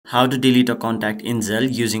How to delete a contact in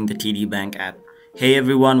Zelle using the TD Bank app. Hey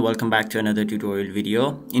everyone, welcome back to another tutorial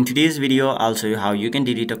video. In today's video, I'll show you how you can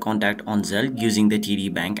delete a contact on Zelle using the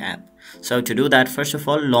TD Bank app. So to do that, first of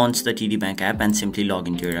all, launch the TD Bank app and simply log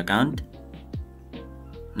into your account.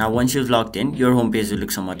 Now once you've logged in, your homepage will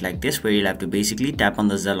look somewhat like this, where you'll have to basically tap on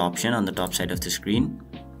the Zelle option on the top side of the screen.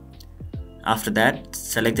 After that,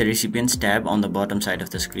 select the Recipients tab on the bottom side of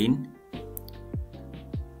the screen.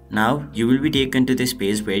 Now you will be taken to this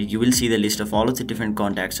page where you will see the list of all of the different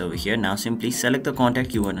contacts over here. Now simply select the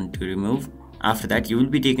contact you want to remove. After that, you will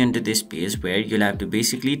be taken to this page where you'll have to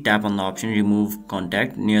basically tap on the option remove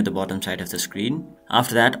contact near the bottom side of the screen.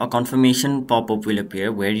 After that, a confirmation pop-up will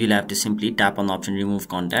appear where you'll have to simply tap on the option remove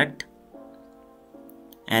contact.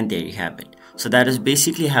 And there you have it. So that is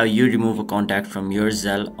basically how you remove a contact from your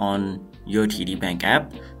Zelle on your TD Bank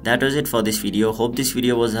app. That was it for this video. Hope this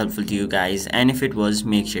video was helpful to you guys, and if it was,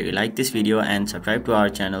 make sure you like this video and subscribe to our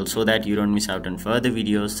channel so that you don't miss out on further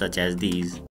videos such as these.